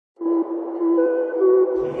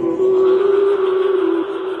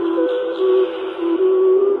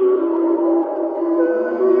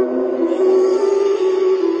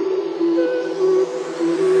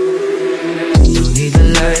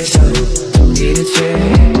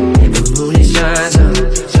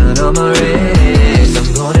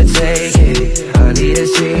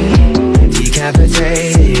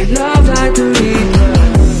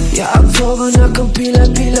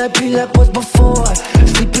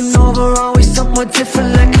more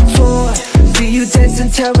different like a toy. See you dancing,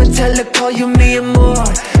 tarantella, call you me and more.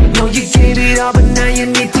 Know you gave it all, but now you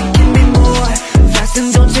need to give me more. Fast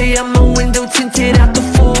and don't say I'm a window tinted out the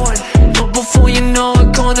Ford. But before you know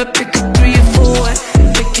it, gonna pick up 3 or 4.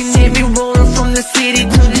 They can hear me roaring from the city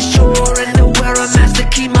to the shore. And to wear a mask to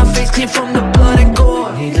keep my face clean from the blood and gore.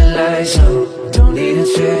 Don't need the lights on, don't need a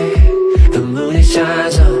trade. The moon it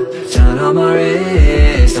shines on, shine on my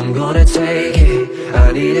wrist. I'm gonna take it,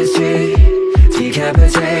 I need a street,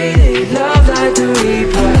 decapitated, love like the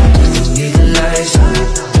reaper. Don't need the lights on,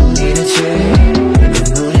 don't need a trade. The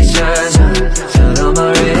moon it shines on, shine on my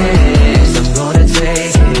wrist. I'm gonna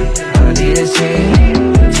take it, I need a street,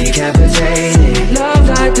 decapitated, love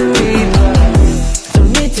like the reaper.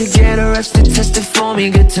 Don't need to get arrested, tested for me,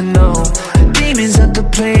 good to know. The demons up the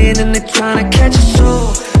plane and they're trying to catch a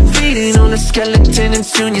soul. Feeding on a skeleton and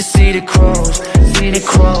soon you see the crows. See the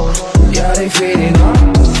crows, yeah they feeding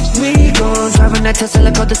on. We gon' driving that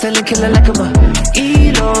Tesla, called the silent killer like I'm a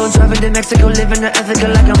Elon. Driving to Mexico, living the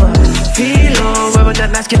ethical like I'm a Philo. Wearing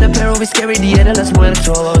that mask in the peril, we scary, Diana, las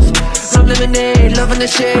muertos. Rum lemonade, loving the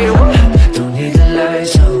shade. Don't need the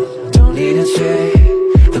lights on, don't need a trade.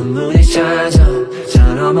 The moon it shines on,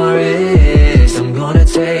 shine on my wrist. I'm gonna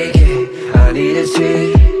take it, I need a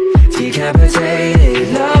street,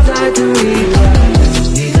 decapitated, love like the reaper.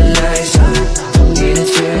 Don't need the lights on, don't need a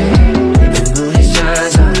trade. The moon it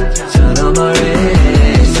shines on, shine on my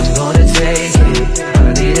wrist. I'm gonna take it,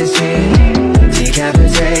 I need a street,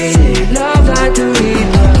 decapitated, love like the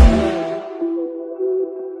reaper.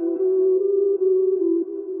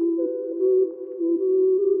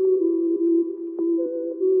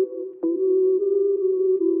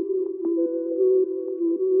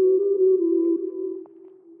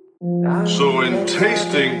 So in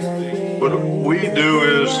tasting, what we do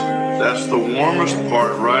is, that's the warmest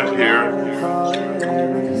part right here.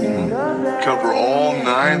 Cover all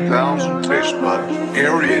 9,000 taste buds,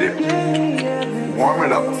 aerate it, warm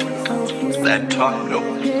it up. That top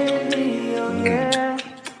note,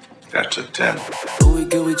 that's a 10. Ooey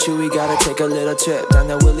gooey chewy, gotta take a little trip down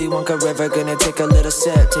the Willy Wonka River, gonna take a little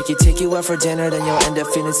sip. Take you out for dinner, then you'll end up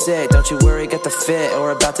feeling sick. Don't you worry, got the fit,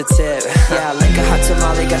 or about to tip. Yeah, like a hot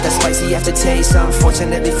tamale, got that spicy aftertaste.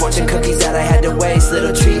 Unfortunately, fortune cookies that I had to waste.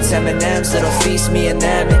 Little treats, M&M's, little feast, me and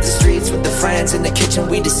them. Hit the streets with the friends, in the kitchen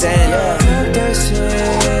we descend. Yeah, cook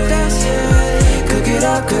that shit, cook it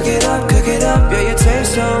up, cook it up, cook it up. Yeah, you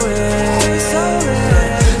taste so rich.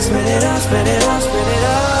 Spin it up, spin it up, spin it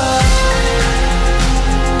up.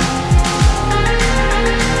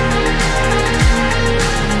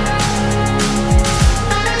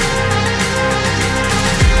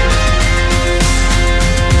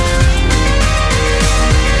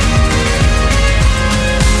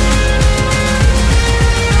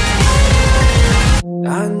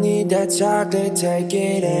 I need that chocolate, take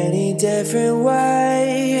it any different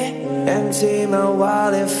way. Empty my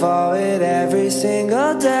wallet for it every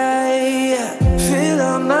single day. Fill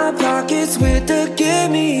up my pockets with the give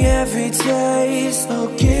me every taste. Oh,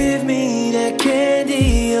 give me that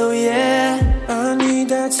candy, oh yeah. I need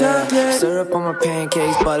that chocolate. Syrup on my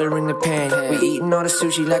pancakes, butter in the pan. We eating all the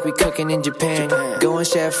sushi like we cooking in Japan. Going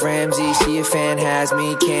Chef Ramsay, she a fan, has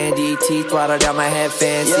me candy. Teeth watered out my head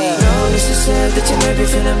fancy. No, this is said that you may be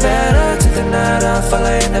feeling better. Took the night off, while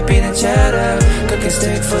I end up eating cheddar. Cooking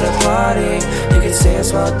steak for the party. You can say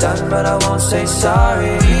it's well done, but I won't say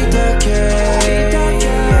sorry. Eat the cake,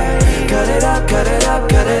 cut it up, cut it up,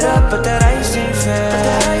 cut it up. But that ice ain't fair.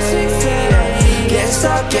 Get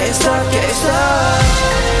stuck, get stuck, get stuck.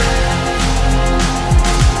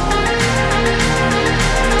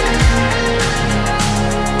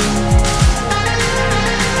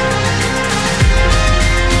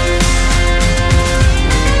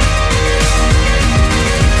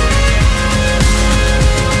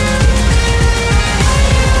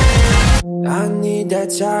 I need that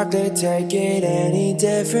chocolate, take it any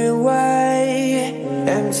different way.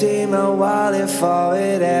 Empty my wallet for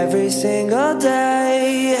it every single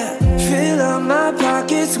day. Fill up my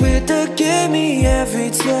pockets with the give me every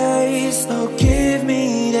taste. Oh, give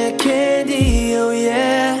me that candy, oh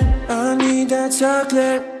yeah. I need that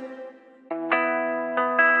chocolate.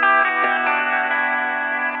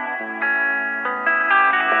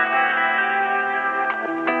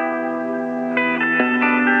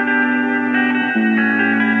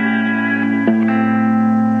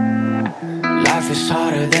 It's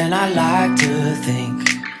harder than I like to think,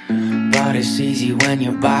 but it's easy when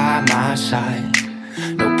you're by my side.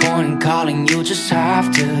 No point in calling, you just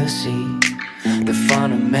have to see the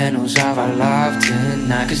fundamentals of our life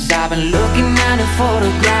tonight. Cause I've been looking at a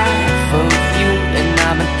photograph of you, and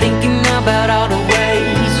I've been thinking about all the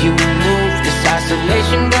ways you move. Cause I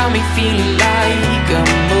Isolation got me feeling like a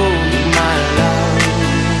moon, my love.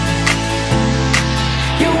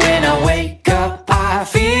 Yeah, when I wake up, I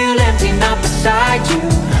feel empty, not beside you.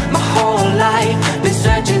 My whole life been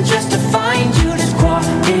searching just to find you. This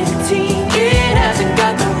quarantine, it hasn't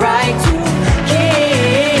got the right to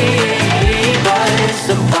keep us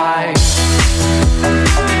apart.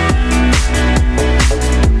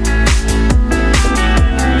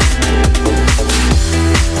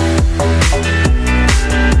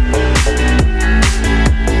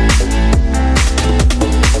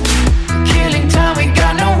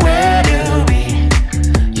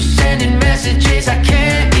 I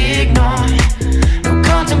can't ignore. No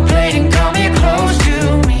contemplating, come here close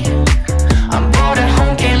to me. I'm bored at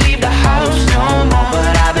home, can't leave the house no more.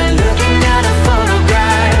 But I've been looking at a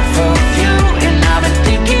photograph of you, and I've been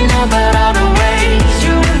thinking about all the ways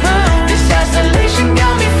you move. This isolation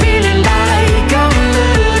got me feeling like I'm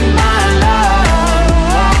losing my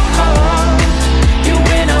love. Yeah,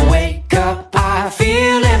 when I wake up, I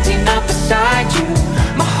feel empty, not beside you.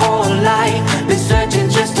 My whole life been searching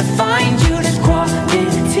just to find you. This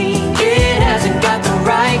quarantine, it hasn't got the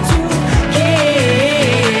right to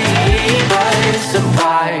keep us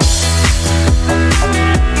apart.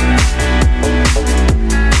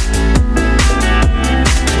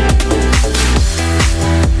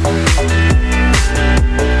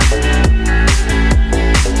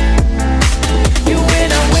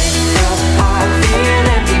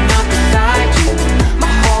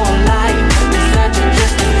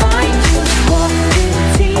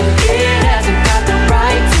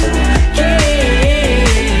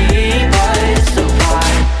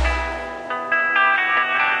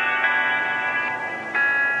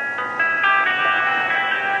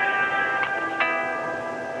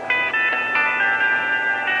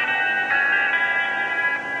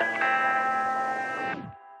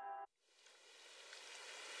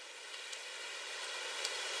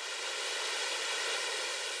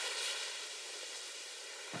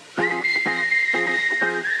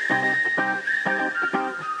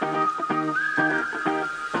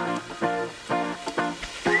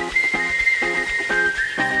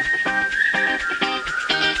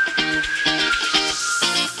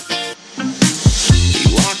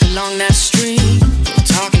 Along that street,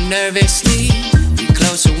 talking nervously. We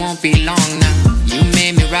close, it won't be long now. You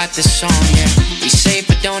made me write this song, yeah. We safe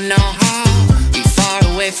but don't know how. We far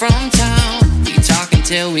away from town. We talk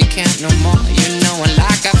until we can't no more. You know it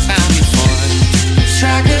like I found you for.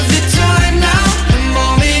 Track of the time now. The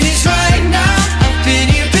moment is right now. I've been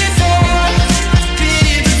here before. I've been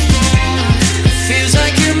here before. It feels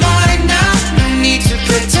like you're mine now. No need to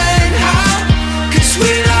pretend how. 'Cause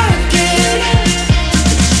we're like it.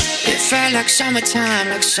 Felt like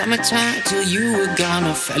summertime till you were gone.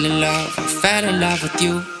 I fell in love with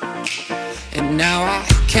you. And now I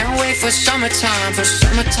can't wait for summertime,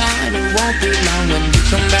 it won't be long when you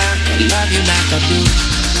come back. I love you like I do,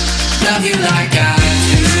 love you like I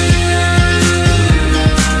do.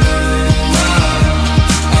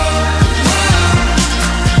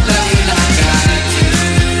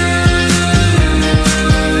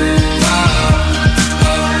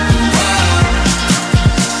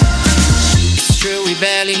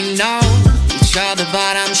 Barely know each other,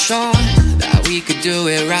 but I'm sure that we could do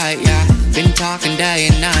it right, yeah. Been talking day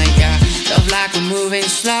and night, yeah. Love like we're moving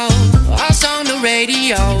slow, us on the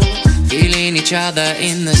radio, feeling each other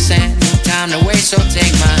in the sand. No time to waste, so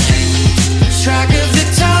take my hand. Track of the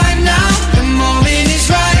time now, the moment is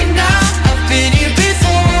right now. I've been here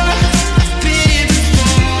before, I've been here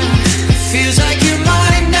before. It feels like you're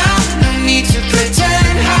mine now, no need to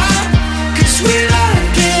pretend how. 'Cause we're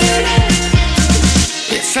like it.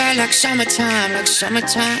 Felt like summertime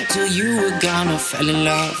till you were gone. I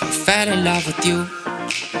fell in love with you.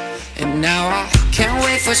 And now I can't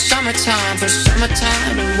wait for summertime, it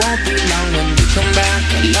won't be long when you come back.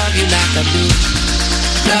 I love you like I do,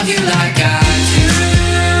 love you like I do.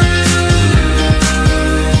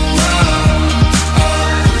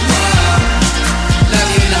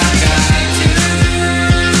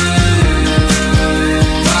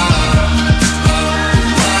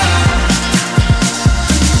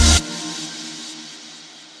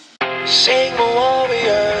 Sing my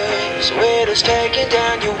warriors, we're just taking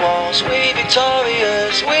down your walls. We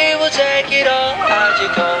victorious, we will take it all. How'd you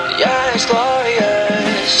go? Yeah, it's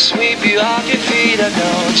glorious. Sweep you off your feet, I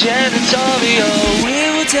know. Janitorial, we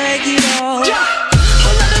will take it all. You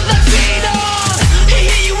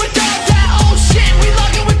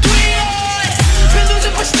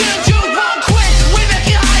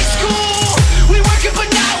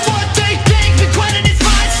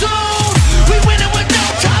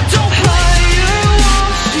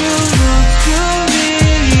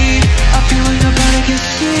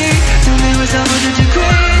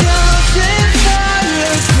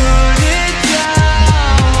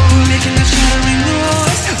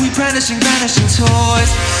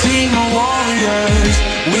warriors.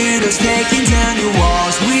 We're just taking down your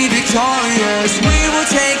walls. We victorious. We will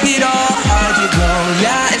take it all. How'd you go?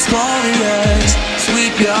 Yeah, it's glorious.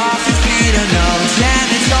 Sweep you off your feet, I know. Damn,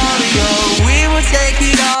 it's all to go. We will take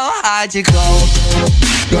it all. How'd you go?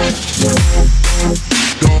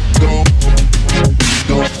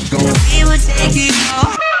 We will take it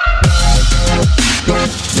all.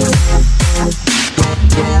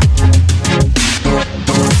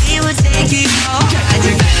 We will take it all.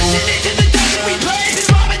 We blaze and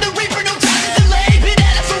robbing the reaper, no time to delay. Been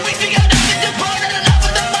at it for weeks, we got nothing to burn, and enough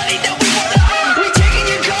of the money that we wanna earn. We taking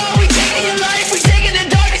your gold, we taking your life, we taking the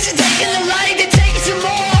darkness and taking the light. Then taking some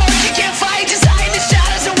more. You can't fight, just hide in the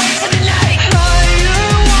shadows and wait for the night.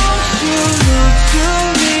 Higher wants to look to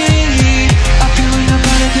me. I feel like I'm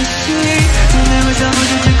out of the sea. When there was a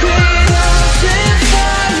hundred degrees, thousand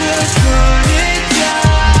fires burning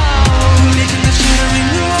down. We're making the shattering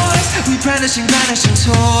noise. We brandishing, vanishing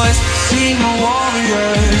toys. Sing my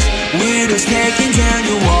warriors. We're just taking down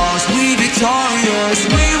your walls. We victorious.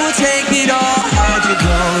 We will take it all. How'd you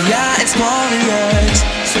go? Yeah, it's glorious.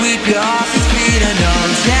 Sweep you off your feet, I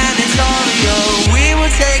know. Damn, it's all to go. We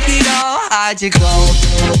will take it all. How'd you go?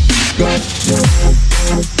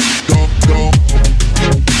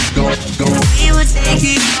 We will take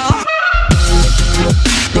it all.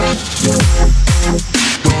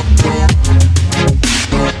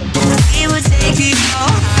 We will take it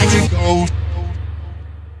all. How'd you go?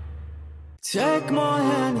 Take my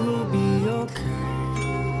hand, we'll be okay.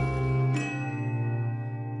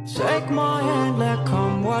 Take my hand, let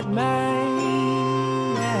come what may.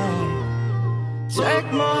 Yeah.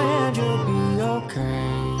 Take my hand, you'll be okay.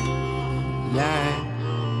 Yeah.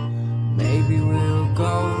 Maybe we'll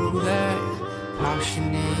go there.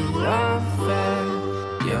 Passionate affair.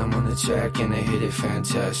 Yeah, I'm on the track and I hit it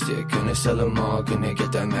fantastic. Gonna sell them all, gonna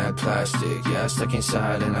get that mad plastic. Yeah, stuck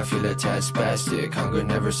inside and I feel a tad spastic. Hunger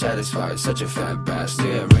never satisfied, such a fat bastard.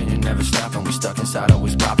 Yeah, raining never stopping, we stuck inside,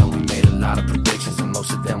 always popping. We made a lot of predictions and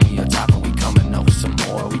most of them we are topping. We coming up with some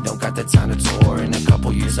more, we don't got the time to tour. In a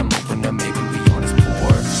couple years I'm hoping that maybe we on this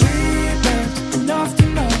poor. We learned enough to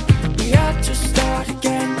know we had to start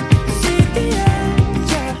again. See the end,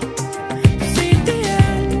 yeah. See the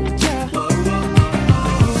end, yeah.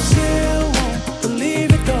 You still won't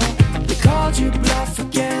believe it though. They called you bluff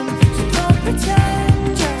again. So don't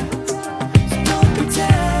pretend, yeah. So don't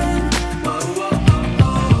pretend.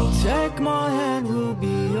 Take my hand, we'll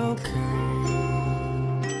be okay.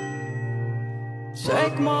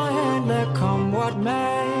 Take my hand, let come what may.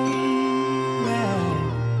 Yeah.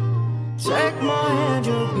 Take my hand,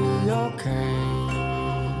 you'll be okay.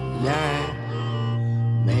 Yeah.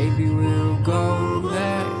 Maybe we'll go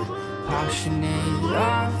there. Passionate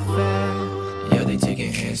affair. Yeah, they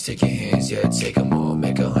taking hands, yeah, take them all.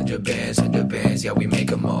 Make 100 bands, yeah, we make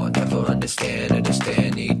them all. Never understand,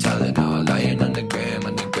 need Tylenol. Lying on the gram,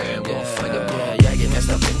 we'll find them all. Yeah, get messed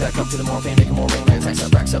up, get back up to the morphine, make them more rain,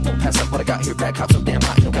 racks up, won't pass up what I got here, back up so damn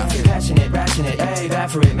hot, you know, got here. Passionate, rationate, ayy, bad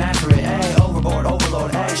for it, mad for it, ayy, overboard,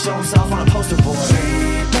 overload, ayy, show himself on a poster board. We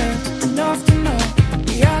learned enough to know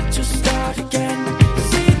we had to start again.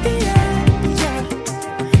 See the end, yeah.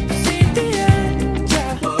 See the end,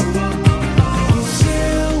 yeah. You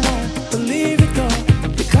still won't believe it though.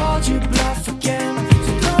 They called you bluff again.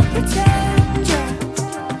 So don't pretend, yeah.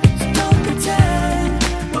 So don't pretend.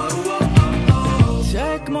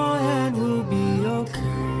 Take my hand, we'll be okay.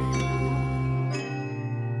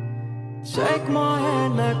 Take my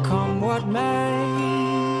hand, let come what may.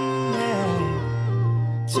 Yeah.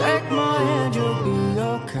 Take my hand, you'll be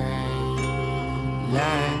okay.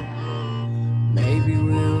 Yeah. Maybe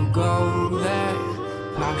we'll go there.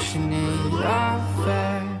 Passionate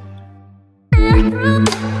affair.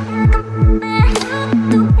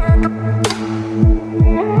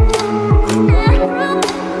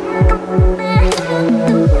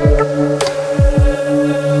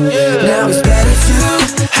 Now it's better to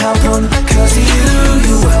help them, cause of you,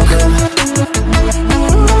 you're welcome.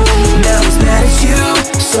 Now it's mad at you,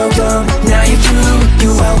 so dumb. Now you're through,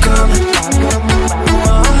 you're welcome.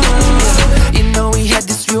 You know he had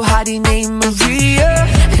this real hottie named Maria,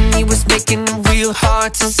 and he was making it real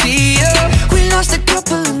hard to see her. We lost a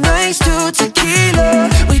couple of nights to tequila.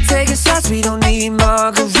 We taking shots, we don't need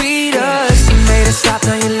margaritas. You made us stop,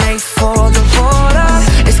 now you're late for the water.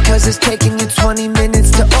 It's cause it's taking you 20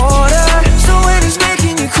 minutes to order. So when he's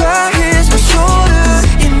making you cry, here's my shoulder.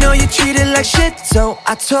 You know you treated like shit, so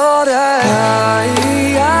I told her,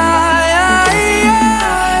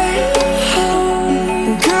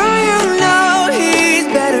 girl, you know he's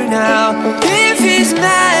better now. If he's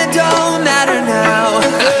mad, don't matter now.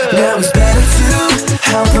 Now it's better to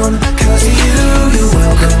help him, cause of you, you're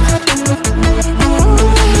welcome.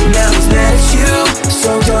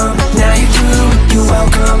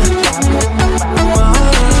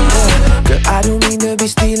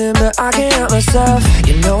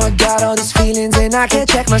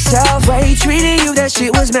 myself. Way he treated you, that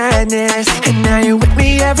shit was madness. And now you're with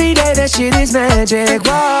me every day, that shit is magic.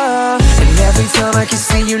 Whoa. And every time I can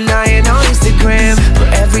see you lying on Instagram, but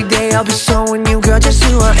every day I'll be showing you, girl, just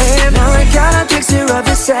who I am. Now I got a picture of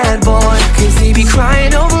the sad boy, cause he be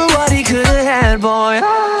crying over what he could've had, boy.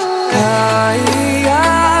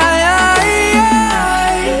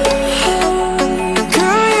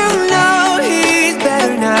 Girl, you know he's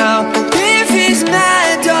better now. If he's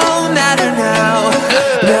mad, don't matter now.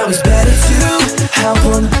 Now he's better to help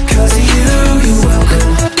him, cause of you, you're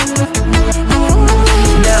welcome.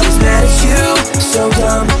 Now he's mad at you, so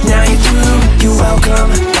dumb. Now you're through, you're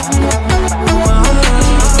welcome.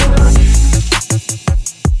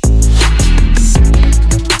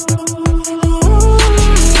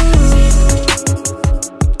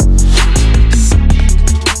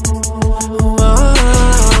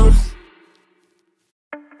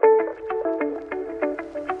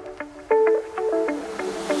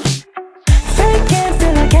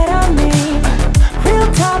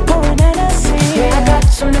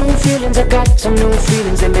 I got some new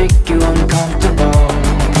feelings that make you uncomfortable.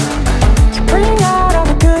 So bring out all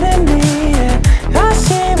the good in me, yeah. I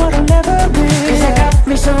see what I'll never be, cause I got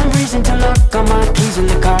me some reason to look on my keys in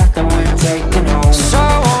the car that we're taking home. So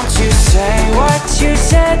won't you say what you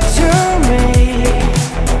said to me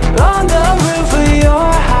on the roof of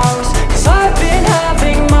your house, cause I've been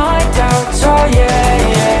having my doubts, oh yeah,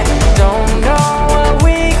 yeah. Don't know what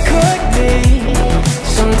we could be.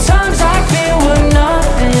 Sometimes I feel we're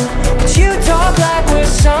nothing, you talk like we're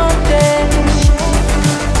something.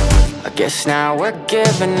 I guess now we're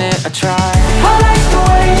giving it a try. I like the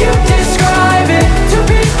way you describe it to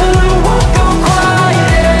people who won't go quiet.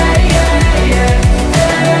 Yeah, yeah, yeah,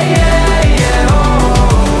 yeah, yeah, yeah.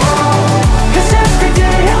 Oh, oh. Cause every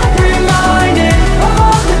day I'm reminded of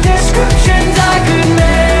all the descriptions I could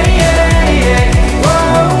make. Yeah, yeah.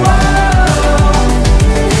 Whoa,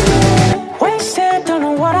 whoa. Wasted, don't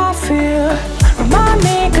know what I feel. Remind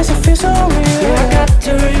me cause it feels so real. Yeah, I got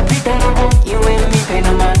to repeat that I want you in me, pay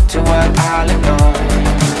no mind to what I'll ignore.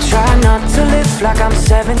 Try not to live like I'm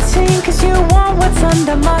 17, cause you want what's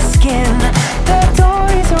under my skin. The door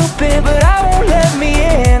is open but I won't let me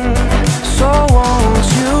in. So won't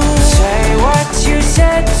you say what you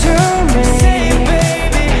said to me, say it,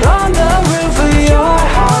 baby, on the roof of your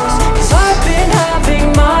house, cause I've been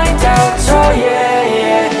having my doubts, oh yeah,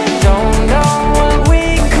 yeah. Don't know what we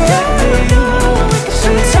could be.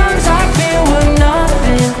 Sometimes I feel we're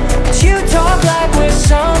nothing, but you talk like we're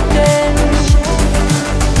something.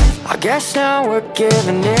 I guess now we're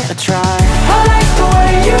giving it a try. I like the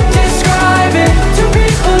way you describe it to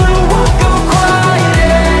people who won't go quiet.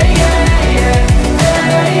 Yeah, yeah, yeah,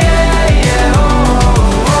 yeah, yeah, yeah. Oh,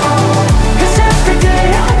 oh. Cause every day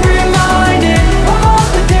I'm reminded of all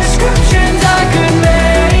the descriptions I could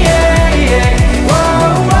make. Yeah, yeah.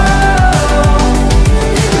 Whoa,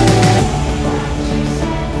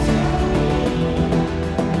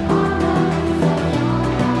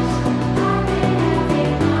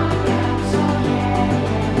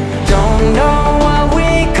 don't know what we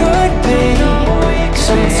could be.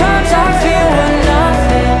 Sometimes I feel we're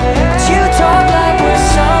nothing, but you talk like we're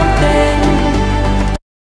something.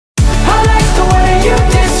 I like the way you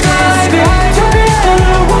describe it to people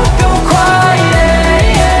who won't go quiet.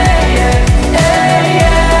 Yeah, yeah, yeah,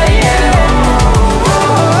 yeah, yeah. Oh,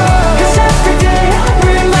 oh. Cause every day I'm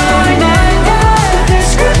reminded of the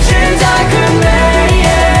descriptions I could make.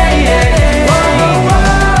 Yeah, yeah, whoa, whoa.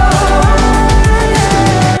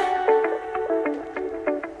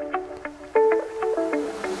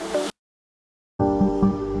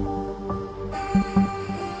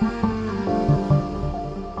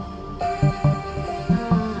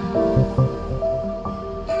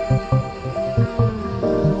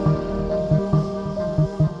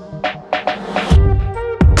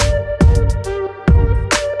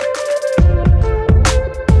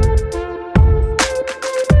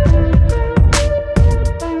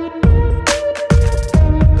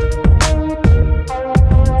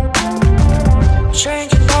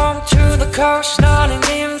 Changing home to the coast, not an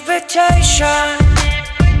invitation.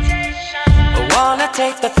 I wanna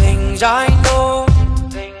take the things I know,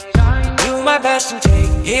 do my best and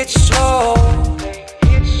take it slow.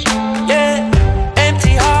 Yeah,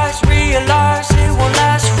 empty hearts realize it won't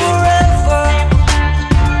last forever.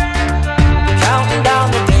 Counting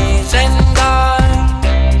down the days and I'm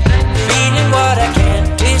feeling what I can't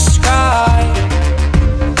describe.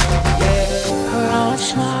 Her own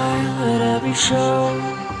smile at every show.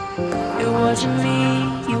 It wasn't me,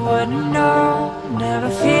 you wouldn't know. Never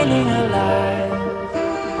feeling alive,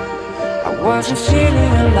 I wasn't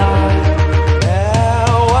feeling alive.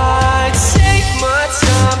 Now I take my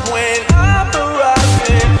time.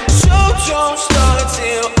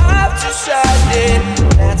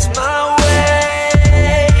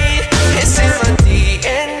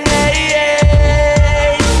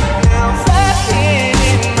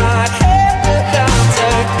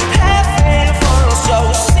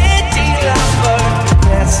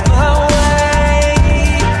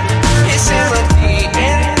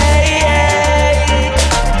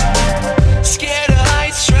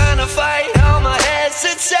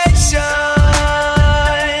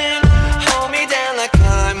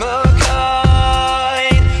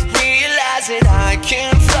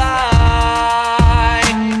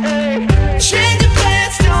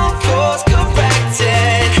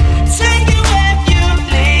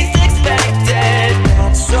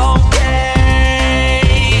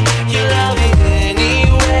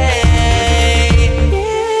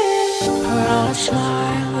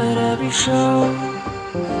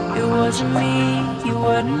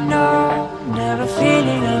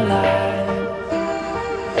 alive.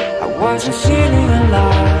 I wasn't feeling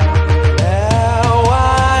alive. Now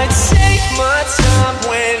I take my time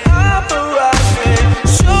when I'm arriving.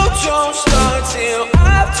 So don't start till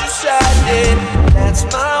I've decided. That's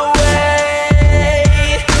my way.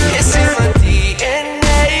 It's in my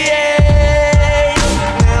DNA.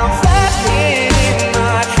 Now I'm flying in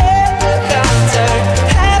my helicopter,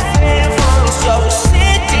 having fun, so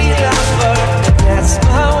city lover. That's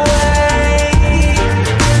my way.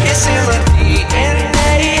 It's in my DNA.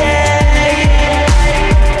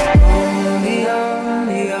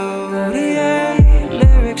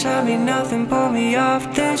 Lyrics I mean nothing, pull me off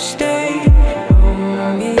the stage.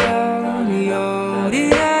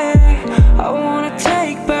 I wanna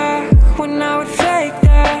take back when I would fake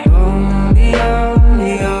that.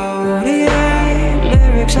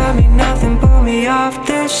 Lyrics I mean nothing, pull me off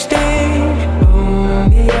the stage.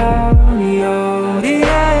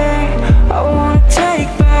 I wanna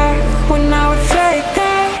take back when I would fake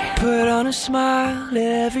that. Put on a smile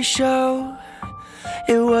at every show.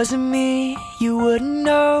 It wasn't me, you wouldn't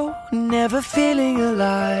know. Never feeling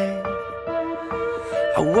alive.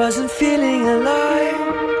 I wasn't feeling alive.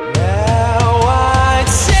 Now I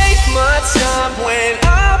take my time when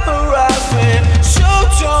I'm arriving. So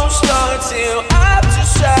don't start till I've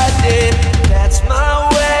decided. That's my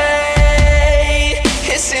way.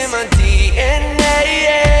 It's in my DNA.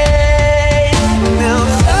 Now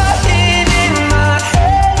I'm flying in my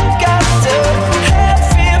helicopter,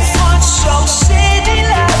 having fun, so city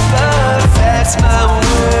lover. That's my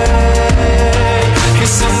way.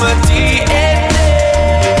 It's in my DNA.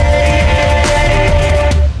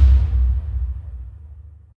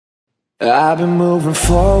 I've been moving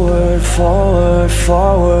forward, forward,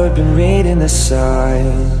 forward. Been reading the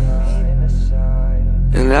signs,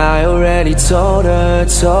 and I already told her,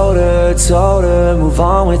 move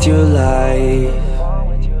on with your life.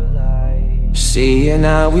 Seeing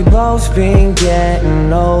how we both been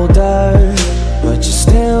getting older, but you're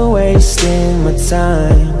still wasting my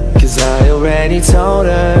time. Cause I already told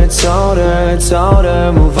her,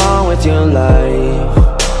 move on with your life.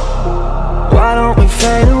 Why don't we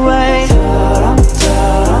fade away?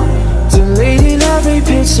 Deleting every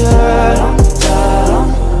picture,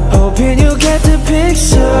 hoping you get the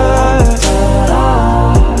picture.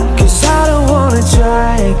 Cause I don't wanna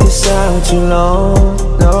drag this out too long,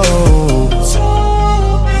 no.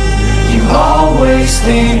 You always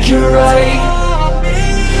think you're right.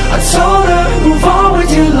 I told her, move on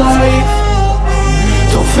with your life.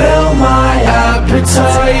 Don't fill my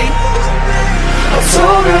appetite. I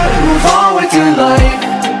told her, move on with your life.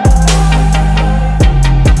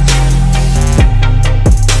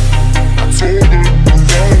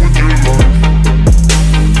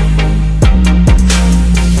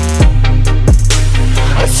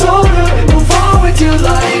 I told her, move on with your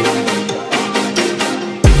life.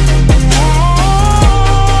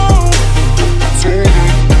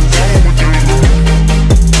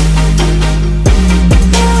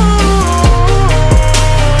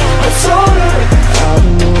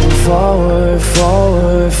 Forward,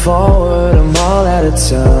 forward, forward, I'm all out of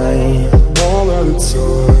time.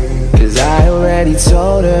 Cause I already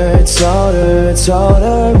told her,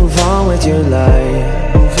 move on with your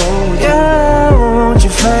life. Yeah, won't you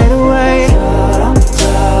fade away?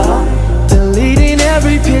 Deleting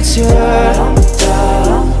every picture,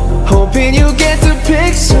 hoping you get the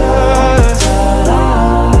picture.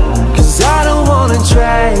 Cause I don't wanna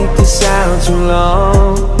drag this out too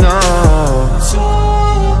long, no.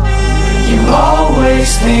 You always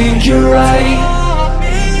think you're right.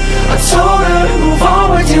 I told her, move on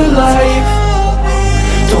with your life.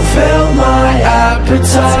 Don't fill my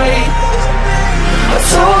appetite. I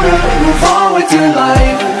told her, move on with your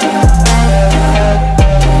life.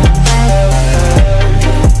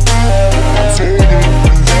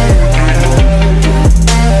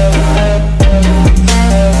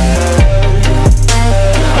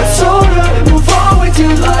 I told her, move on with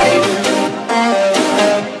your life.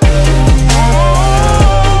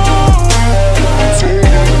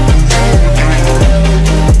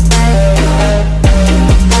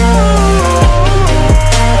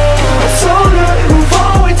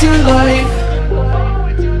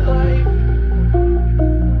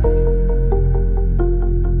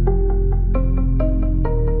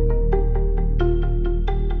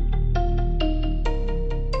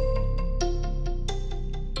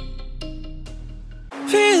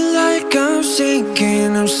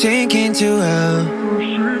 I'm sinking to hell.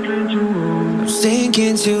 I'm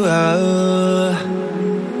sinking to hell.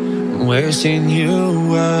 I'm wishing you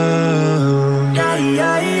well.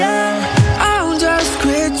 I'll just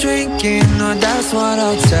quit drinking, or that's what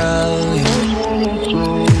I'll tell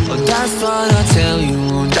you. Oh, that's what I tell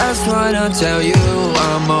you, that's what I tell you.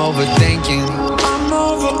 I'm overthinking. I'm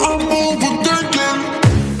overthinking.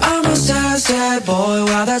 I'm a sad, sad boy,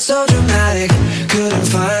 wow, that's so dramatic. Couldn't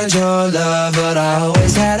find your love, but I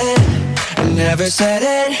always had it. Never said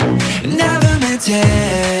it, never meant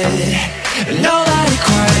it. Nobody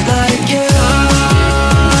quite like you.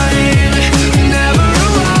 Never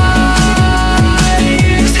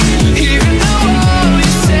arrives, even though all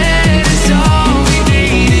you said is all we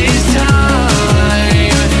need is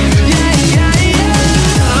time. Yeah, yeah, yeah.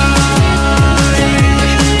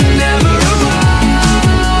 Never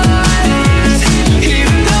arrives,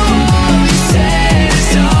 even though all you said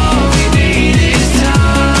is all we need is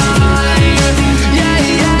time. Yeah,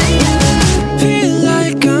 yeah, yeah. Feel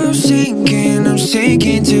like I'm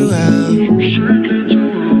sinking to hell.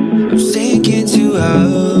 I'm sinking to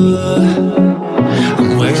hell.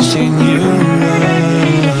 I'm wishing you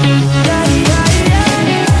yeah, yeah,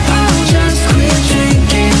 yeah. I'll just quit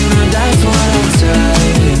drinking. That's what I'll tell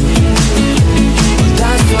you.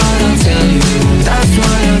 That's what I'll tell you. That's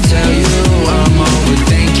what I'll tell you. I'm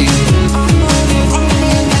overthinking.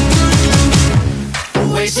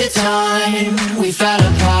 Wasted time, we fell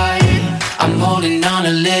apart. I'm holding on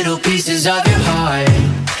to little pieces of your heart.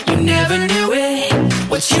 You never knew it,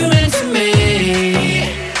 what you meant to me.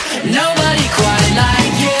 Nobody quite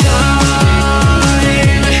like you.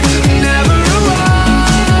 Time never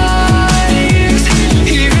arrives,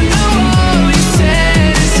 even though all you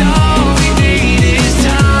said is all we need is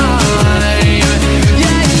time.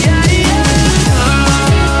 Yeah, yeah, yeah.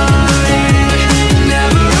 Time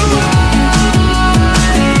never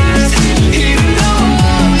arrives, even though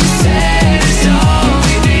all you said is all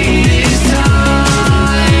we need is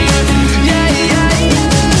time. Yeah, yeah,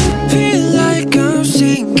 yeah. Feel like I'm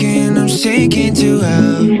sinking to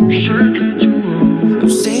hell. I'm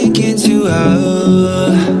sinking to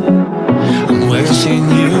hell. I'm wishing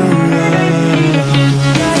you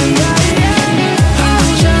yeah, yeah, yeah.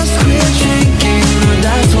 I'll just quit drinking.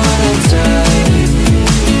 That's what I'll tell you.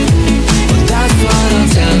 That's what I'll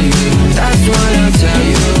tell you. That's what I'll tell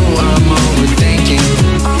you. I'm overthinking.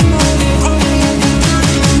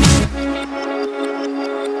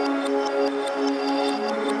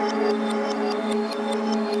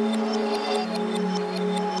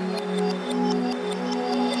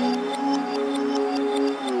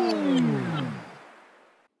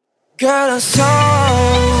 Girl, I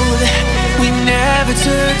sold. We never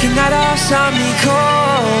took a night off, saw me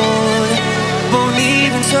cold. Won't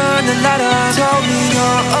even turn the light on. Told me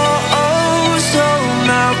you're so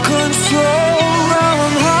out control. Now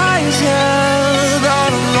I'm high as hell,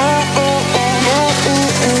 all alone.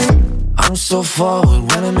 I'm so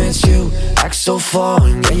forward when I miss you. Act so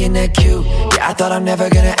foreign, yeah, you're not cute. Yeah, I thought I'm never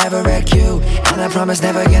gonna ever wreck you, and I promise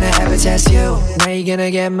never gonna ever test you. Now you're gonna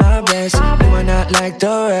get my best. You are not like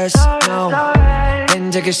the rest, no. Then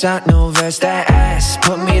take a shot, no verse. That ass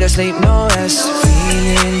put me to sleep, no rest.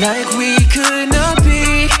 Feeling like we could not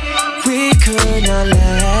be, we could not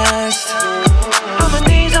last. On my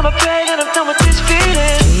knees, on my bed, and I'm done with this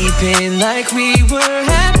feeling. Keeping like we were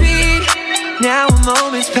happy, now a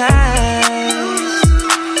moment's passed.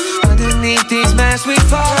 Underneath these masks we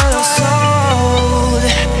fall sold.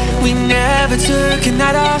 We never took a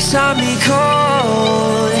night off, saw me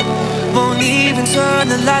cold. Won't even turn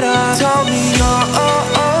the light on. Told me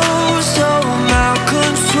you're so out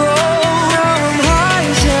control. Now I'm high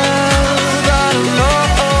as hell, but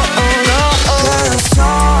I'm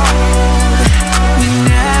sold. We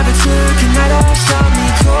never took a night off, saw me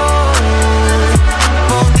cold.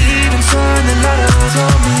 Won't even turn the light on.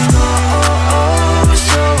 Told me you're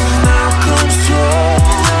so out control.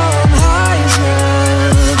 Now I'm high as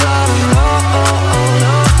hell, but I'm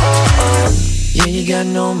yeah, you got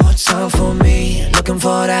no more time for me. Looking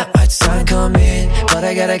for that right sign coming, but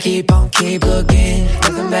I gotta keep looking.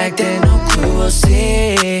 Nothing back then, no clue, we'll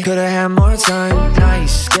see. Could've had more time,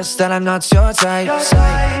 nice. Guess that I'm not your type.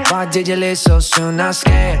 Why did you leave so soon? Not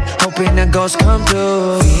scared, hoping the ghosts come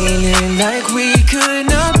through. Feeling like we could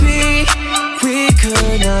not be, we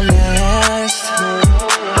could not last.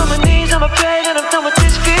 On my knees, on my bed, and I'm done with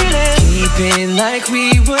this feeling. Keeping like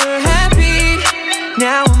we were happy,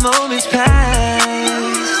 now a moment's passed.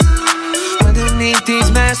 Underneath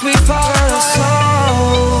these masks we fall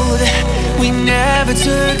sold. We never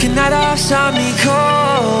took a night off, saw me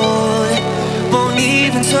cold. Won't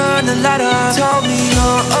even turn the light on. Told me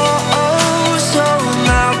you're so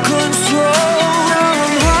out control. Now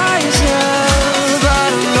I'm high as hell,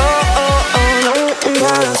 but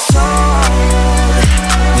I'm sold.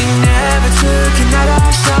 We never took a night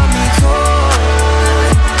off, saw me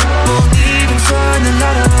cold. Won't even turn the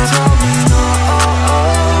light on. Told me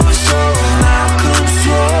you're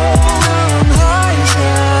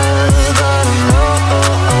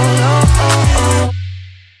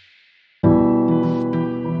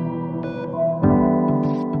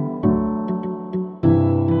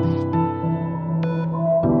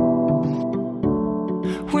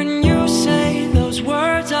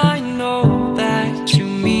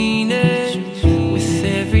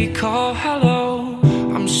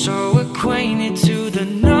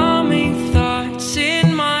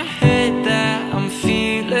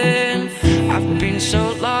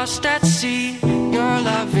can't see. Your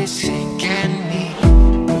love is sinking me.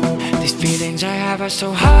 These feelings I have are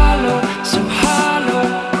so hollow, so hollow.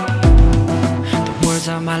 The words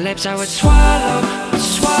on my lips I would swallow,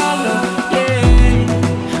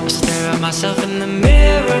 yeah. I stare at myself in the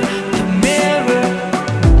mirror, the mirror.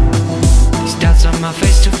 These doubts on my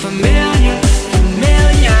face too familiar,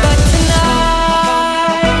 familiar. But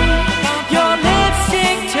tonight, your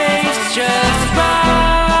lipstick tastes just right.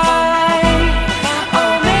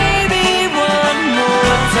 Oh, maybe one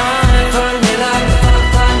more time. Vanilla,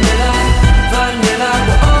 vanilla, vanilla,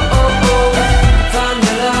 oh, oh, oh.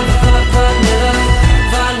 Vanilla, vanilla,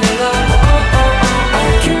 vanilla, oh, oh, oh. I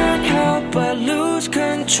can't help but lose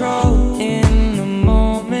control in the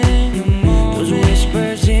moment. Those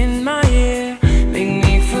whispers in my ear make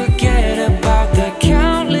me forget about the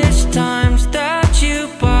countless times that you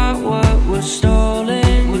bought what was stolen.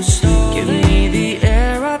 Give me the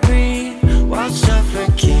air I breathe while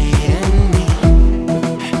suffocating me.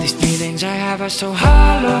 These feelings I have are so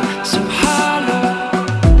hollow, so hollow.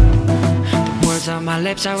 The words on my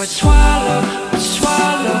lips I would swallow,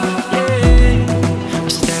 yeah. I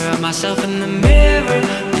stare at myself in the mirror,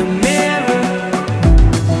 the mirror.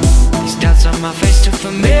 These doubts on my face too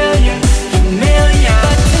familiar, familiar.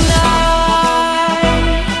 But tonight,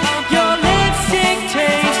 your lipstick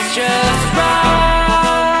tastes just right.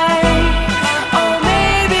 Oh,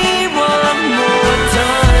 maybe one more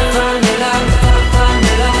time. Vanilla,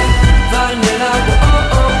 vanilla, vanilla,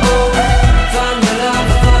 oh, oh, oh. Vanilla,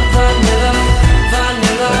 vanilla,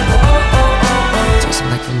 vanilla, oh, oh, oh. Tasting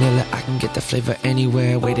like vanilla, I can get the flavor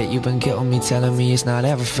anywhere. Way that you've been guilting me, telling me it's not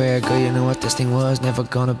ever fair. Girl, you know what this thing was, never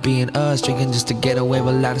gonna be in us. Drinking just to get away,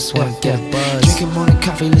 well I just wanna get buzzed. Drinking morning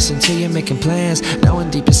coffee, listen to you making plans. Knowing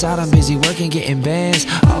deep inside I'm busy working, getting bands.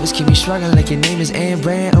 Always keep me struggling like your name is Anne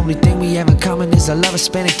Brand. Only thing we have in common is a love of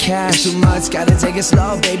spending cash. It's too much, gotta take it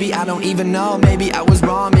slow, baby, I don't even know. Maybe I was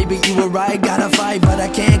wrong, maybe you were right. Gotta fight, but I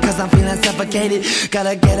can't cause I'm feeling suffocated.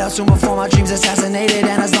 Gotta get out soon before my dreams assassinated.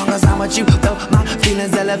 And as long as I'm with you, though, my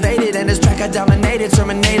feelings elevated. And this track I dominated,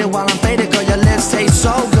 terminated while I'm faded. Girl, your lips taste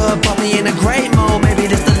so good, put me in a great mood. Maybe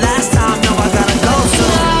this the last time, no, I gotta go soon.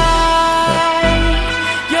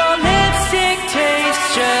 Your lipstick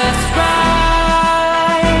tastes just right.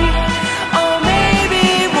 Oh,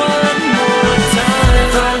 maybe one more time.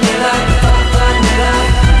 Vanilla, vanilla,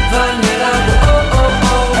 vanilla, oh, oh,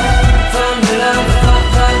 oh. Vanilla,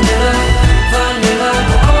 vanilla, vanilla,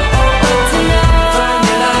 oh, oh, oh.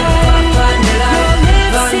 Vanilla, vanilla,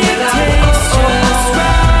 vanilla, tastes just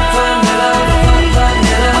right. Vanilla,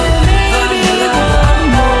 vanilla, maybe one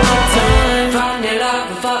more time. Vanilla,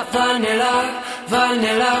 vanilla,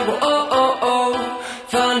 vanilla, oh, oh, oh.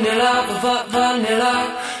 Vanilla, vanilla,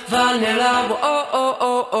 vanilla, oh, oh,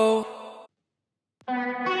 oh, oh.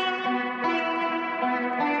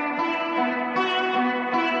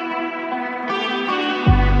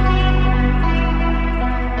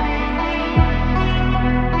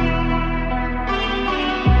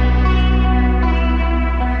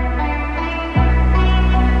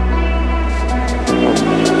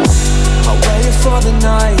 I waited for the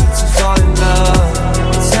night to fall in love.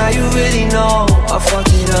 It's how you really know I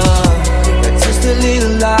fucked it up. But just a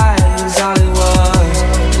little lie is all it was,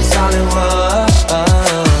 is all it was.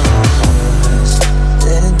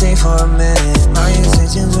 Didn't think for a minute, my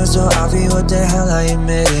intentions were so obvious, what the hell I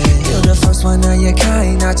admitted. You're the first one of your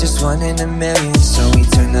kind, not just one in a million. So we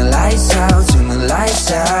turn the lights out, turn the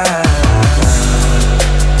lights out.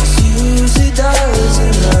 'Cause usually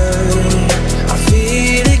doesn't hurt, I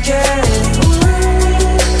feel it getting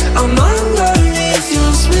worse. I'm underneath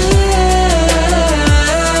your spell.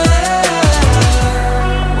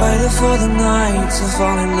 Waiting for the night to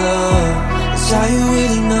fall in love. It's how you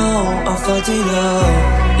really know I fucked it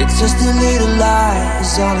up. It's just a little lie,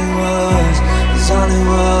 it's all it was, it's all it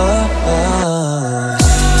was.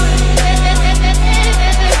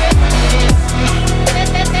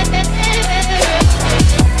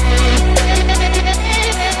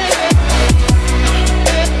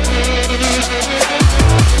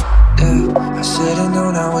 I should've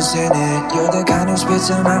known I was in it. You're the kind who spits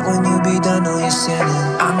them out when you be done, know you're sinning.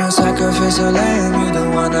 I'm your sacrificial lamb, you the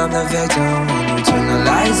one, I'm the victim. When you turn the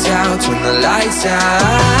lights out, turn the lights out.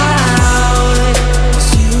 'Cause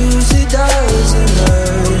usually doesn't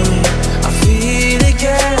hurt, I feel it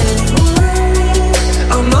getting worse.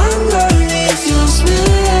 I'm underneath your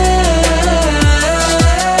spell.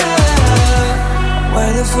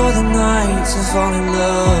 Waiting for the night to fall in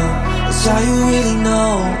love. That's how you really know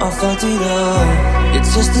I fucked it up.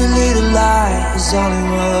 It's just a little lie, it's all it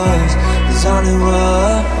was, it's all it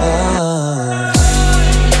was.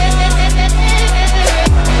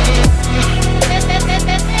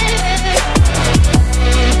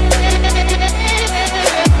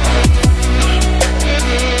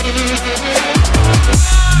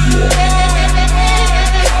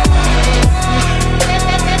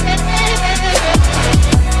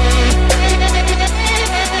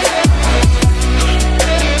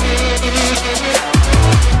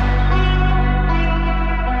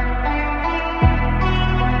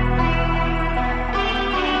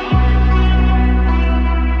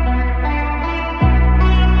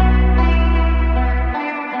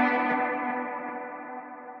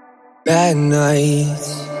 At night,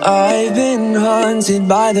 I've been haunted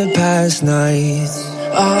by the past nights.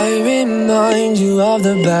 I remind you of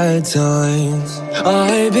the bad times.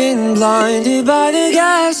 I've been blinded by the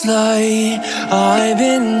gaslight. I've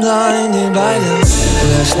been blinded by the...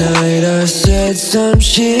 Last night I said some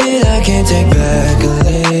shit I can't take back. A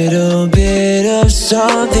little bit of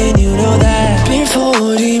something, you know that. Been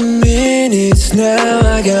 40 minutes now,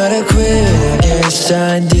 I gotta quit. I guess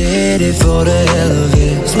I did it for the hell of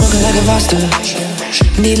it. Smoking like a roster.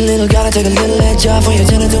 Need a little, gotta take a little edge off when you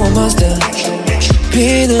turn into a monster.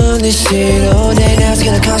 Been on this shit all day, now it's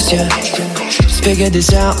gonna cost ya. Just figured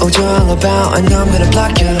this out, what you're all about, and now I'm gonna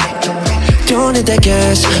block ya. Don't hit that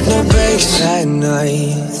gas, no brakes. At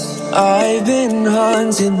night, I've been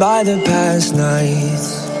haunted by the past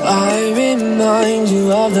nights. I remind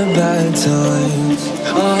you of the bad times.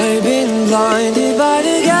 I've been blinded by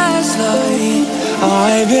the gaslight.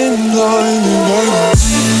 I've been blinded by the...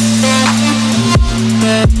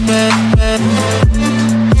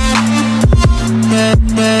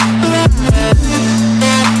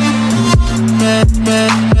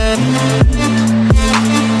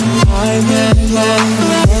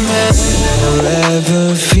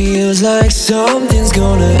 Forever feels like something's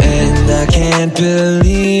gonna end. I can't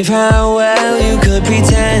believe how well you could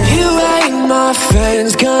pretend. You ain't my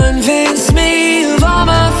friends, convince me of all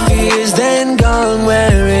my fears, then gone,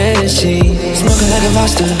 where is she? Smoking like a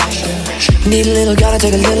roster. Need a little, gotta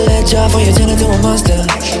take a little edge off when you turn into a monster.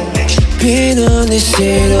 Been on this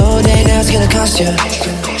shit all day, now it's gonna cost ya.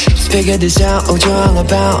 Just figured this out, what you're all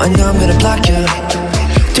about, and now I'm gonna block ya.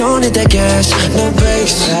 Don't hit that gas, no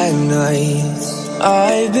brakes. At night,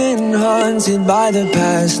 I've been haunted by the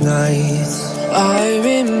past nights. I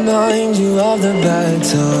remind you of the bad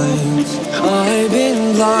times. I've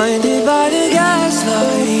been blinded by the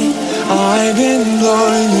gaslight. I've been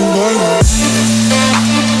blinded by the...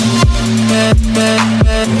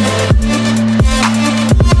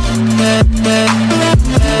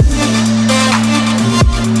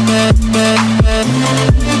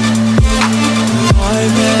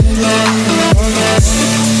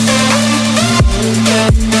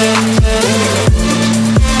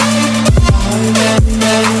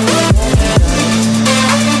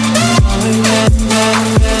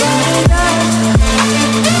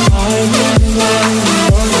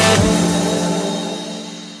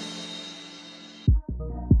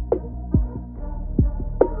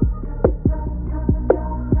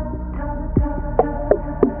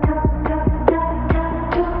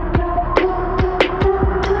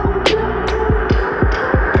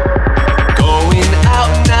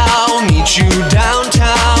 You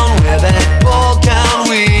downtown, where that ball gown,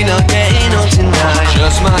 we not getting on tonight.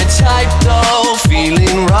 Just my type though,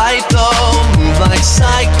 feeling right though. Move like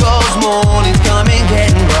psychos, morning's coming,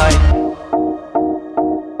 getting bright.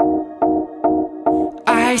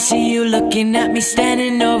 I see you looking at me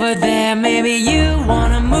standing over there. Maybe you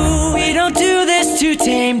wanna move, we don't do this too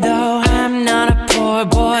tame though. I'm not a poor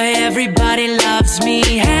boy, everybody loves me.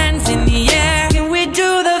 Hands in the air, can we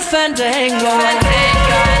do the Fandango?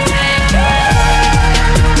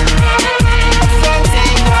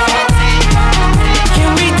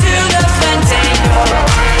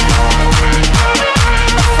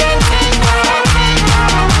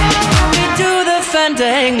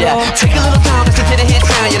 Yeah, take a little time, listen to the hit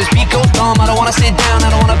sound. Yeah, this beat goes dumb, I don't wanna sit down. I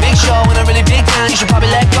don't want a big show in a really big town. You should probably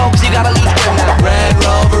let go, cause you gotta lose grip now. Red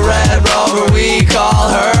Rover, we call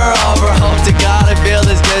her over. Hope to God I feel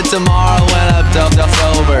this good tomorrow when I'm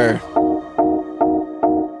sober.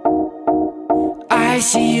 I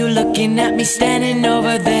see you looking at me standing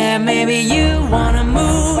over there. Maybe you wanna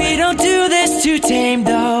move, we don't do this too tame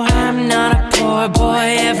though. I'm not a poor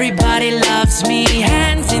boy, everybody loves me.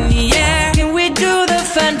 Hands in the air, can we do the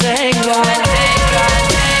Fandango?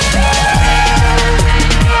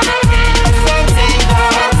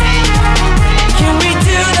 Can we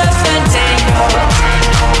do the Fandango?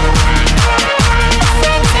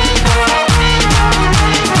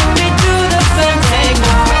 Can we do the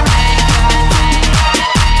Fandango?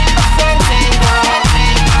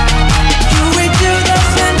 Can we do the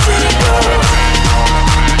Fandango?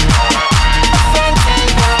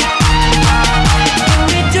 Can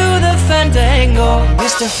we do the Fandango?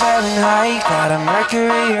 Mr. Fahrenheit, got a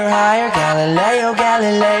Mercury or higher. Galileo,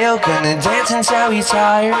 gonna dance until we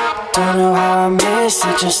tired. Don't know how I miss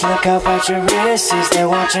it, just look up at your wrist. Is they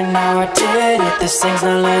watching how I did it? This thing's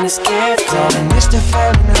not letting us gift it. Mr.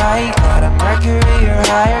 Fahrenheit, got a Mercury or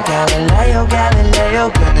higher. Galileo,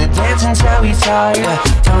 gonna dance until we tired.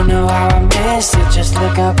 Don't know how I miss it, just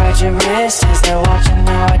look up at your wrist. Is they watching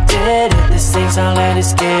how I did it? This thing's not letting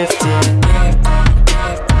us gift it.